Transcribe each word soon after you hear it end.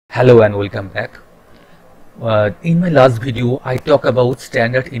Hello and welcome back. In my last video, I talked about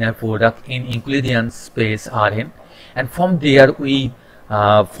standard inner product in Euclidean space Rn, and from there we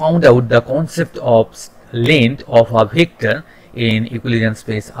found out the concept of length of a vector in Euclidean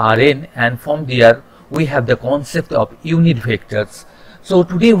space Rn, and from there we have the concept of unit vectors. So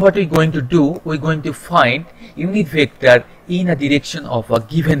today what we're going to do, we're going to find unit vector in a direction of a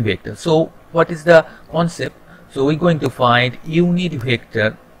given vector. So what is the concept? So we're going to find unit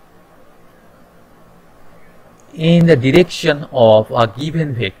vector in the direction of a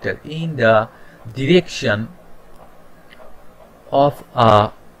given vector, in the direction of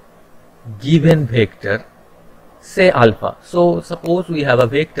a given vector, say alpha. So suppose we have a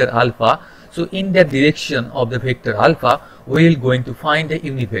vector alpha, so in the direction of the vector alpha we are going to find the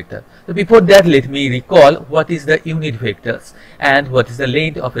unit vector. So before that, let me recall what is the unit vectors and what is the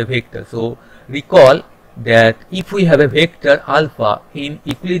length of a vector. So recall that if we have a vector alpha in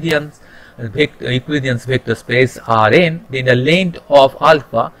Euclidean vector space Rn, then the length of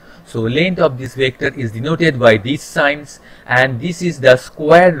alpha, so length of this vector is denoted by these signs, and this is the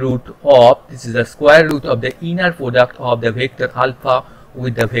square root of the inner product of the vector alpha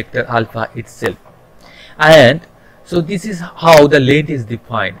with the vector alpha itself. And so this is how the length is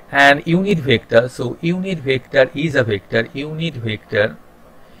defined. And unit vector, so unit vector is a vector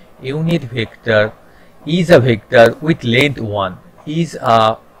is a vector with length 1, is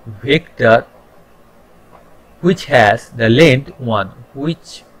a vector which has the length 1,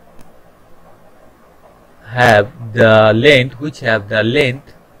 which have the length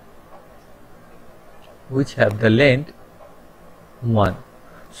 1.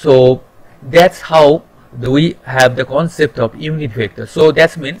 So that's how we have the concept of unit vector. So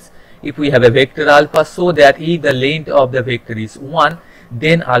that means if we have a vector alpha, so that if the length of the vector is 1,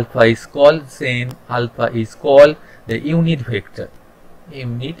 then alpha is called the unit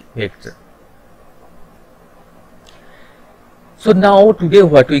vector. So now today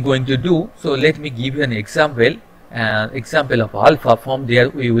what we're going to do, so let me give you an example of alpha. From there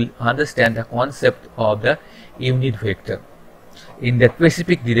we will understand the concept of the unit vector in the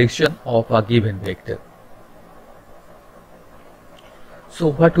specific direction of a given vector. So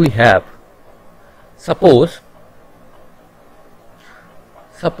what we have, suppose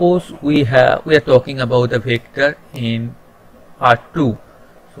we are talking about a vector in R2.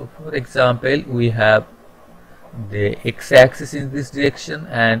 So for example, we have the x-axis in this direction,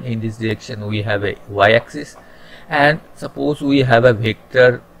 and in this direction we have a y-axis, and suppose we have a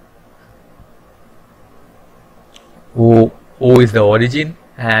vector O is the origin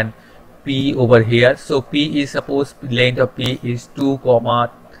and P over here. So P is, suppose length of P is 2, 1.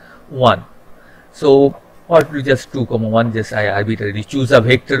 So or just 2, 1, just I arbitrarily choose a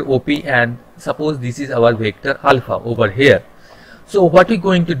vector OP, and suppose this is our vector alpha over here. So what we're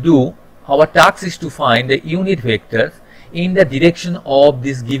going to do, our task is to find the unit vectors in the direction of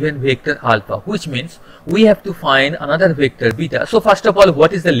this given vector alpha, which means we have to find another vector beta. So first of all,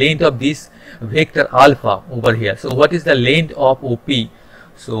 what is the length of this vector alpha over here? So what is the length of OP?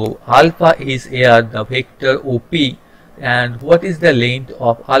 So alpha is here the vector OP, and what is the length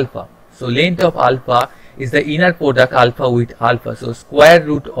of alpha? So length of alpha is the inner product alpha with alpha. So square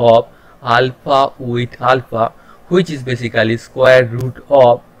root of alpha with alpha, which is basically square root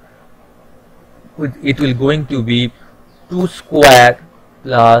of, it will going to be 2 square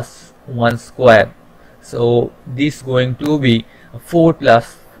plus 1 square. So this going to be 4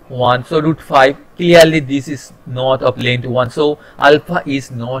 plus 1, so root 5. Clearly this is not of length 1, so alpha is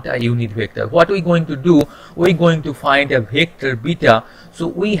not a unit vector. What we're going to do, we're going to find a vector beta. So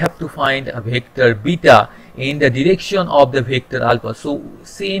we have to find a vector beta in the direction of the vector alpha. So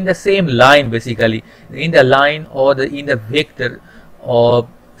see, in the same line, basically in the line or in the vector of,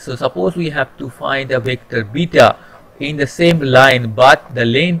 so suppose we have to find a vector beta in the same line, but the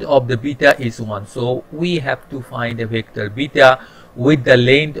length of the beta is 1. So we have to find a vector beta with the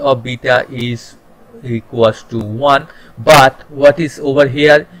length of beta is equals to 1, but what is over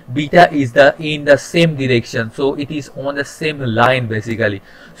here, beta is in the same direction, so it is on the same line basically.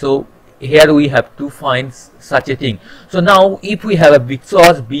 So here we have to find such a thing. So now if we have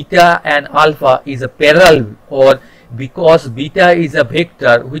because beta and alpha is a parallel, or because beta is a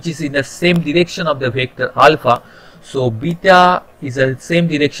vector which is in the same direction of the vector alpha, so beta is the same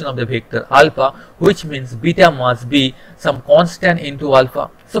direction of the vector alpha, which means beta must be some constant into alpha.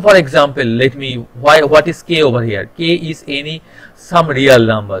 So for example, let me, what is k over here? K is some real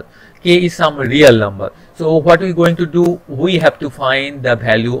number. K is some real number. So what we're going to do, we have to find the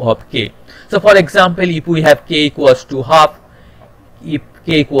value of k. So for example, if we have k equals to half,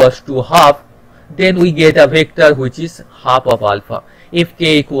 then we get a vector which is half of alpha. If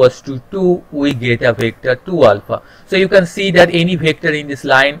k equals to 2, we get a vector 2 alpha. So you can see that any vector in this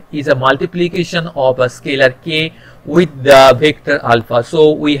line is a multiplication of a scalar k with the vector alpha.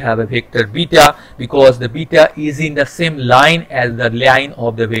 So we have a vector beta because the beta is in the same line as the line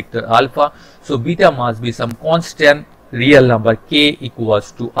of the vector alpha. So beta must be some constant real number k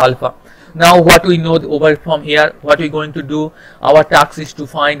equals to alpha. Now what we know over from here, what we're going to do, our task is to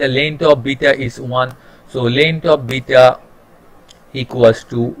find the length of beta is 1. So length of beta equals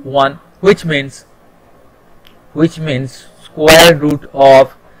to 1, which means square root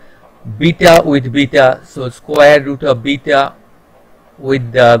of beta with beta. So square root of beta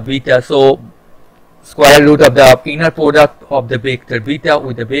with the beta. So square root of the inner product of the vector beta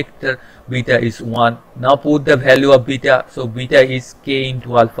with the vector beta is 1. Now put the value of beta. So beta is k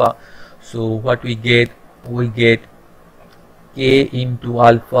into alpha. So what we get k into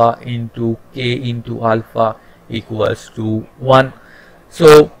alpha into k into alpha equals to 1.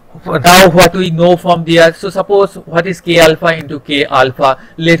 So now what we know from there, so suppose what is k alpha into k alpha.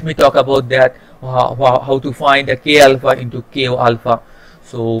 Let me talk about that, how to find a k alpha into k alpha.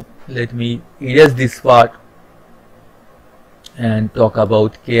 So let me erase this part and talk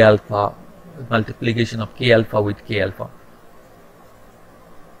about k alpha, multiplication of k alpha with k alpha.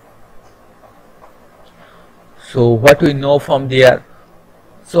 So what we know from there,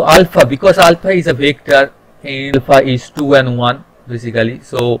 so alpha, because alpha is a vector and alpha is 2 and 1 basically.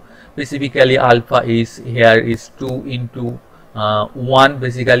 So specifically alpha is here is 2 into 1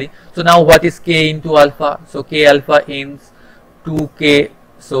 basically. So now what is k into alpha? So k alpha is 2k,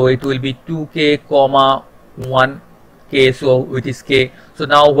 so it will be 2k comma 1k, so which is k. So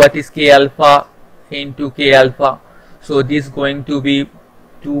now what is k alpha into k alpha? So this is going to be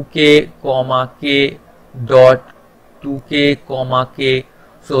 2k comma k dot 2k comma k.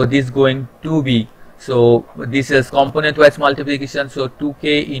 So this is going to be, so this is component wise multiplication, so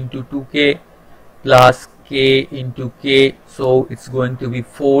 2k into 2k plus k into k, so it's going to be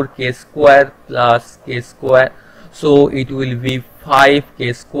 4k square plus k square, so it will be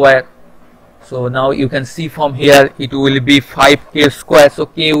 5k square. So now you can see from here it will be 5k square, so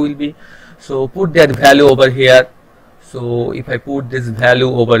k will be, so put that value over here. So if I put this value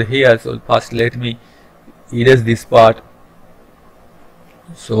over here, so first let me erase this part.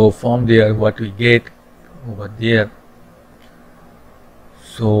 So from there what we get over there,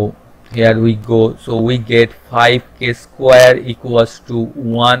 so here we go, so we get 5k square equals to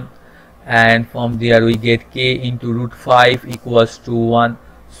 1, and from there we get k into root 5 equals to 1.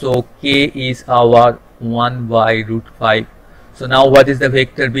 So k is our 1 by root 5. So now what is the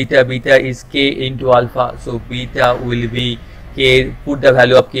vector beta? Beta is k into alpha, so beta will be k, put the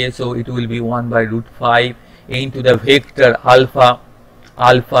value of k, so it will be 1 by root 5 into the vector alpha.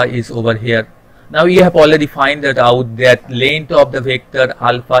 Alpha is over here. Now you have already find that out that length of the vector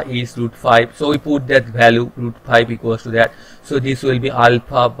alpha is root 5, so we put that value root 5 equals to that. So this will be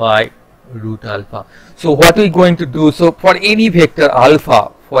alpha by root alpha. So what we are going to do, so for any vector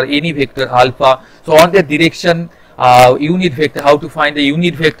alpha, so on the direction unit vector, how to find the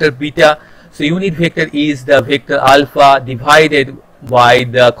unit vector beta? So unit vector is the vector alpha divided by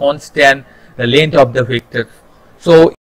the constant, the length of the vector. So